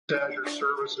Azure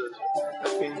services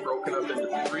as being broken up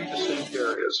into three distinct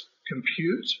areas: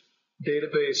 compute,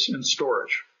 database, and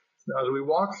storage. Now, as we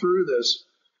walk through this,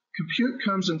 compute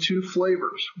comes in two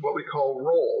flavors, what we call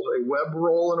roles, a web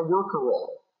role and a worker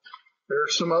role. There are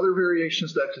some other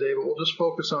variations of that today, but we'll just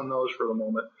focus on those for the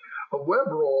moment. A web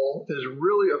role is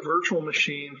really a virtual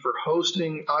machine for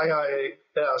hosting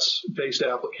IIS-based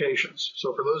applications.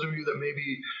 So for those of you that may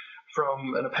be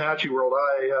from an Apache world,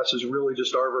 IIS is really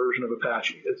just our version of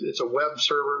Apache. It's a web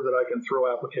server that I can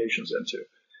throw applications into.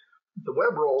 The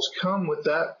web roles come with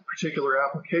that particular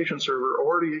application server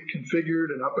already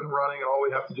configured and up and running. All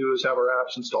we have to do is have our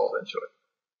apps installed into it.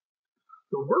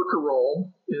 The worker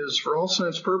role is, for all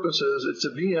intents and purposes, it's a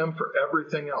VM for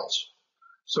everything else.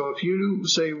 So if you,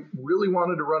 say, really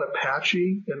wanted to run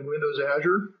Apache in Windows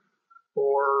Azure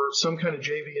or some kind of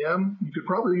JVM, you could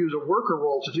probably use a worker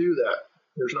role to do that.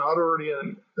 There's not already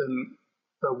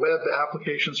a web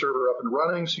application server up and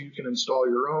running, so you can install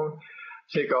your own,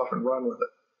 take off and run with it.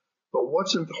 But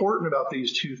what's important about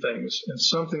these two things, and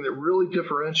something that really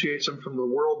differentiates them from the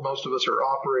world most of us are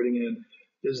operating in,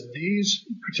 is these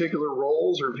particular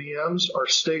roles or VMs are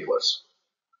stateless,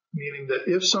 meaning that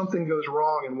if something goes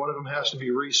wrong and one of them has to be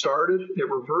restarted, it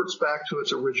reverts back to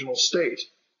its original state.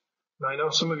 And I know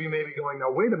some of you may be going,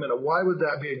 now wait a minute, why would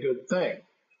that be a good thing?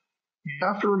 You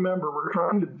have to remember we're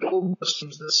trying to build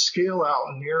systems that scale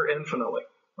out near infinitely,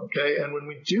 okay? And when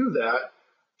we do that,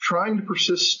 trying to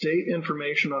persist state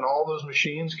information on all those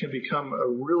machines can become a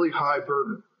really high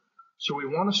burden. So we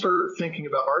want to start thinking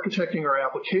about architecting our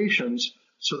applications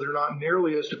so they're not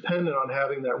nearly as dependent on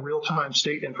having that real-time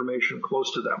state information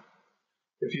close to them.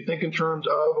 If you think in terms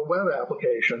of a web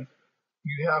application,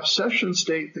 you have session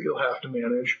state that you'll have to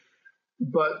manage,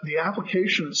 but the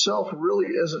application itself really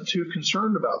isn't too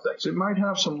concerned about things. It might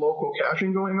have some local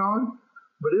caching going on,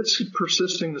 but it's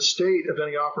persisting the state of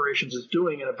any operations it's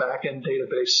doing in a back-end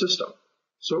database system.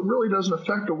 So it really doesn't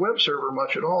affect a web server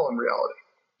much at all in reality,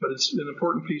 but it's an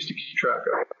important piece to keep track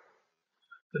of.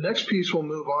 The next piece we'll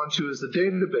move on to is the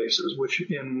databases, which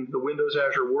in the Windows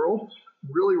Azure world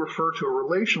really refer to a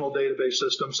relational database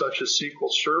system such as SQL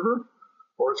Server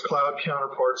or its cloud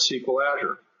counterpart SQL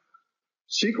Azure.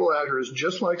 SQL Azure is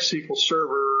just like SQL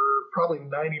Server, probably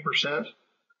 90%.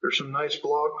 There's some nice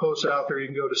blog posts out there. You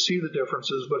can go to see the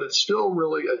differences, but it's still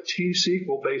really a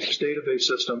T-SQL-based database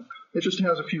system. It just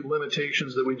has a few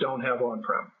limitations that we don't have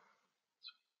on-prem.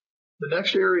 The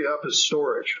next area up is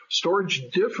storage.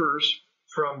 Storage differs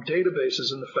from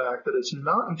databases in the fact that it's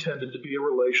not intended to be a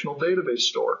relational database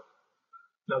store.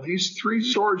 Now, these three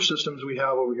storage systems we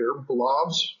have over here,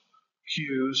 blobs,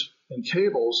 queues, and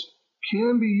tables,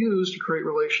 can be used to create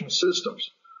relational systems,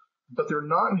 but they're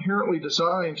not inherently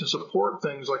designed to support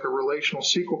things like a relational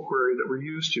SQL query that we're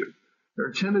used to. They're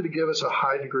intended to give us a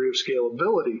high degree of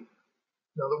scalability.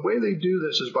 Now, the way they do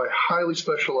this is by highly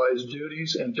specialized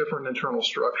duties and different internal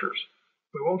structures.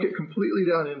 We won't get completely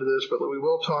down into this, but we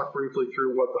will talk briefly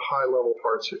through what the high-level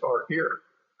parts are here.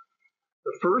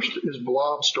 The first is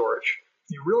blob storage.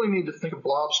 You really need to think of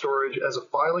blob storage as a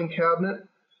filing cabinet,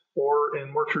 or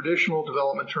in more traditional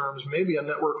development terms, maybe a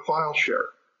network file share.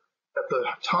 At the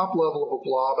top level of a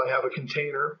blob, I have a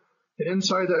container, and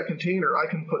inside that container, I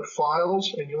can put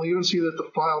files, and you'll even see that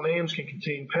the file names can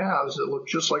contain paths that look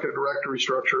just like a directory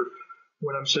structure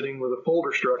when I'm sitting with a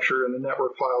folder structure in the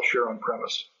network file share on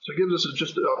premise. So it gives us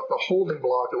just a holding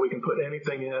block that we can put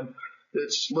anything in.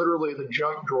 It's literally the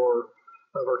junk drawer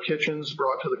of our kitchens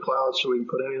brought to the cloud so we can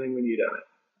put anything we need in it.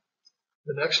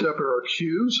 The next step are our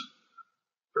queues.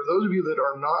 For those of you that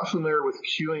are not familiar with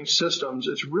queuing systems,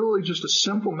 it's really just a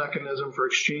simple mechanism for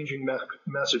exchanging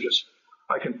messages.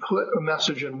 I can put a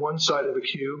message in one side of a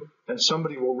queue, and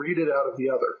somebody will read it out of the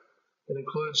other. It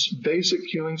includes basic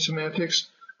queuing semantics,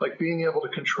 like being able to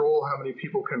control how many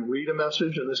people can read a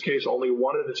message. In this case, only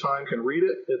one at a time can read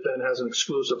it. It then has an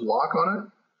exclusive lock on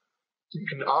it. You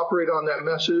can operate on that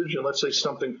message, and let's say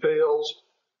something fails.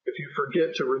 If you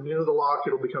forget to renew the lock,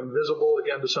 it'll become visible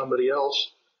again to somebody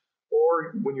else.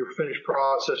 Or when you're finished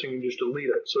processing, you just delete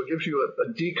it. So it gives you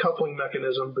a decoupling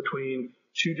mechanism between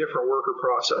two different worker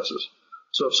processes.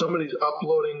 So if somebody's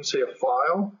uploading, say, a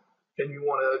file, and you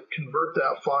want to convert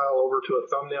that file over to a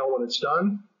thumbnail when it's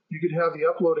done, you could have the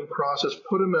uploading process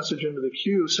put a message into the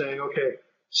queue saying, okay,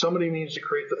 somebody needs to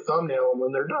create the thumbnail, and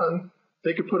when they're done,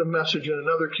 they could put a message in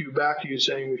another queue back to you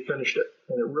saying we finished it.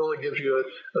 And it really gives you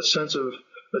a sense of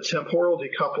a temporal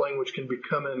decoupling, which can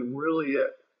become really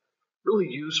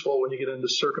useful when you get into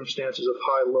circumstances of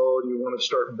high load and you want to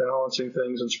start balancing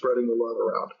things and spreading the load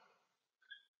around.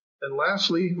 And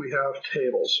lastly, we have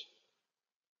tables.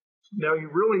 Now, you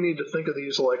really need to think of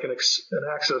these like an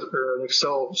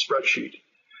Excel spreadsheet.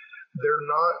 They're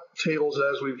not tables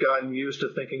as we've gotten used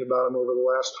to thinking about them over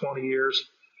the last 20 years.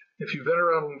 If you've been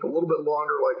around a little bit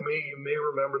longer like me, you may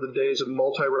remember the days of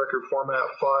multi-record format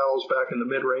files back in the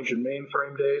mid-range and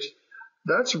mainframe days.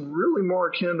 That's really more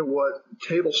akin to what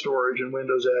table storage in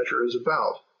Windows Azure is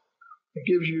about. It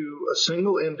gives you a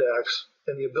single index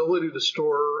and the ability to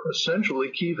store essentially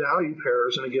key value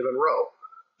pairs in a given row,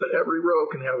 but every row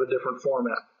can have a different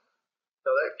format.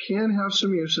 Now that can have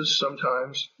some uses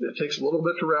sometimes. It takes a little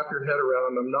bit to wrap your head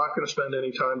around. I'm not going to spend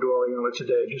any time dwelling on it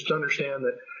today. Just understand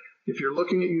that if you're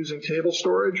looking at using table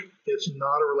storage, it's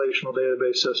not a relational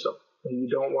database system, and you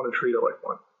don't want to treat it like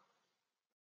one.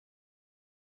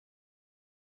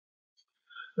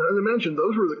 Now, as I mentioned,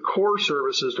 those were the core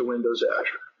services to Windows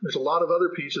Azure. There's a lot of other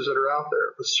pieces that are out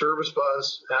there. The service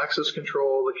bus, access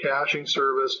control, the caching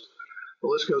service, the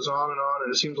list goes on,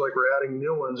 and it seems like we're adding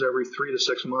new ones every 3 to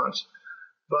 6 months.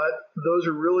 But those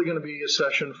are really going to be a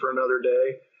session for another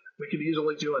day. We could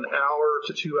easily do an hour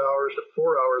to 2 hours to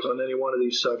 4 hours on any one of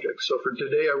these subjects. So for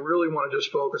today, I really want to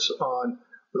just focus on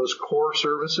those core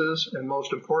services and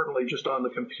most importantly, just on the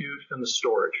compute and the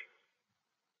storage.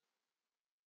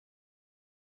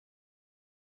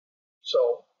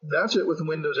 So that's it with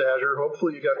Windows Azure.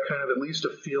 Hopefully you got kind of at least a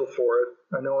feel for it.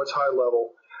 I know it's high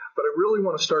level, but I really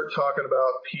want to start talking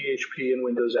about PHP and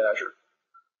Windows Azure.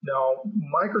 Now,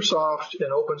 Microsoft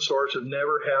and open source have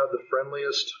never had the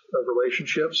friendliest of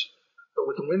relationships, but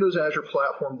with the Windows Azure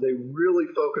platform, they really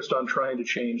focused on trying to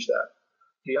change that.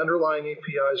 The underlying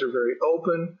APIs are very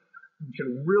open. You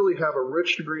can really have a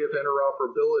rich degree of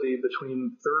interoperability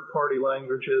between third-party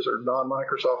languages or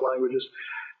non-Microsoft languages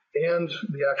and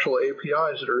the actual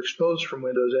APIs that are exposed from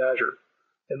Windows Azure.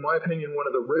 In my opinion, one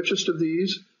of the richest of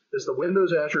these is the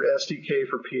Windows Azure SDK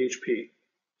for PHP.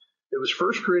 It was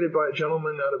first created by a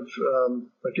gentleman out of,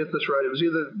 I get this right, it was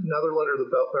either Netherlands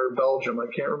or Belgium. I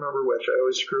can't remember which. I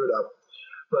always screw it up.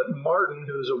 But Martin,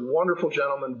 who is a wonderful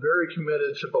gentleman, very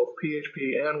committed to both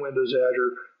PHP and Windows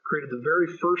Azure, created the very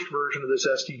first version of this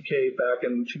SDK back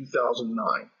in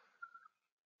 2009.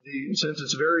 Since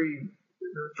its very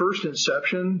first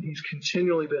inception, he's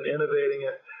continually been innovating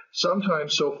it,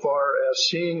 sometimes so far as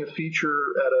seeing a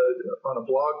feature on a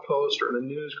blog post or in a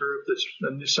news group that's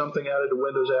something added to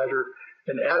Windows Azure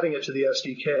and adding it to the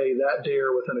SDK that day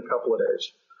or within a couple of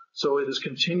days. So it has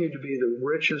continued to be the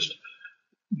richest,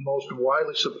 most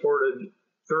widely supported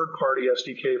third-party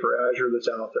SDK for Azure that's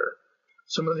out there.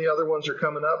 Some of the other ones are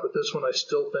coming up, but this one I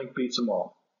still think beats them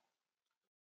all.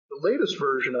 The latest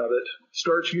version of it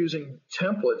starts using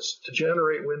templates to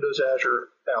generate Windows Azure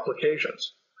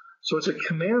applications. So it's a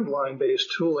command line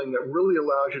based tooling that really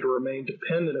allows you to remain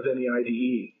dependent of any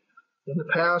IDE. In the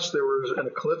past, there was an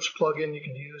Eclipse plugin you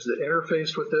could use that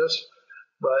interfaced with this,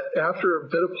 but after a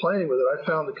bit of playing with it, I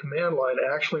found the command line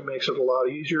actually makes it a lot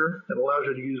easier and allows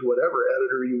you to use whatever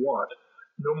editor you want.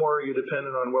 No more are you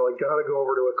dependent on, well, I got to go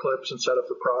over to Eclipse and set up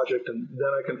the project, and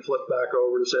then I can flip back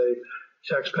over to, say,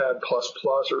 TextPad++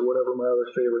 or whatever my other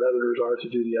favorite editors are to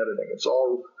do the editing. It's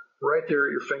all right there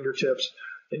at your fingertips.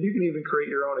 And you can even create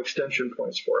your own extension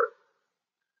points for it.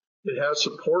 It has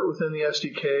support within the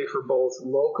SDK for both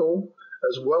local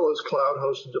as well as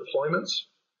cloud-hosted deployments.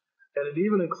 And it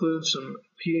even includes some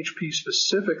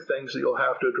PHP-specific things that you'll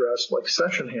have to address, like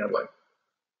session handling.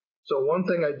 So one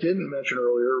thing I didn't mention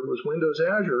earlier was Windows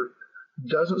Azure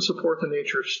doesn't support the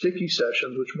nature of sticky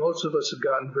sessions, which most of us have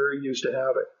gotten very used to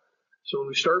having. So when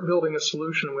we start building a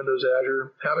solution in Windows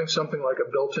Azure, having something like a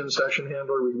built-in session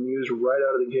handler we can use right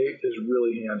out of the gate is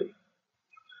really handy.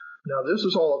 Now this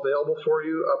is all available for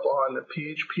you up on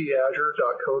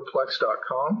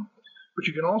phpazure.codeplex.com, but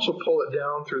you can also pull it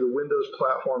down through the Windows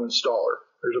Platform Installer.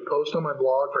 There's a post on my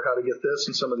blog for how to get this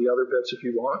and some of the other bits if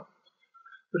you want.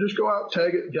 But just go out,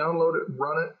 tag it, download it,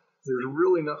 run it. There's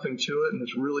really nothing to it, and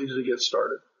it's really easy to get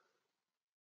started.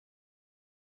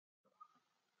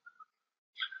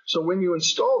 So when you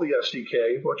install the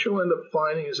SDK, what you'll end up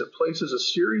finding is it places a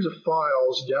series of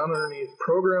files down underneath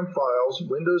Program Files,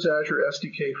 Windows Azure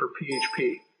SDK for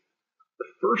PHP. The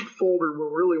first folder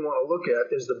we'll really want to look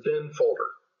at is the bin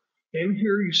folder. In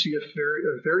here you see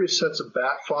various sets of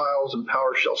bat files and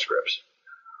PowerShell scripts.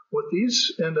 What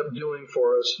these end up doing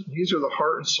for us, these are the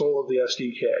heart and soul of the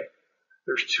SDK.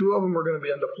 There's two of them we're going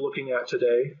to end up looking at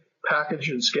today, Package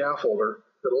and Scaffolder,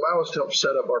 that allow us to help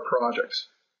set up our projects.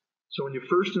 So when you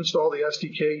first install the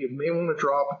SDK, you may want to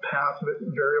drop a path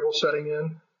variable setting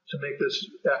in to make this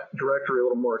directory a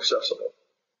little more accessible.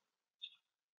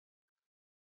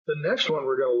 The next one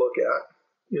we're going to look at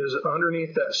is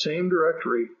underneath that same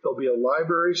directory, there'll be a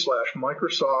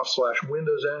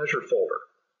library/Microsoft/Windows Azure folder.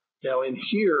 Now in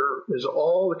here is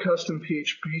all the custom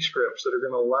PHP scripts that are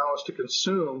going to allow us to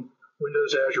consume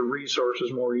Windows Azure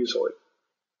resources more easily.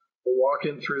 We'll walk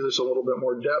in through this a little bit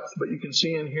more depth, but you can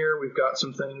see in here we've got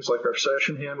some things like our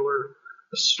session handler,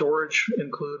 a storage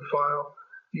include file,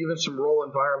 even some role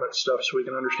environment stuff so we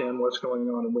can understand what's going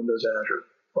on in Windows Azure.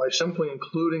 By simply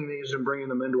including these and bringing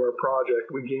them into our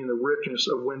project, we gain the richness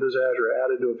of Windows Azure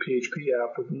added to a PHP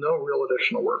app with no real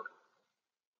additional work.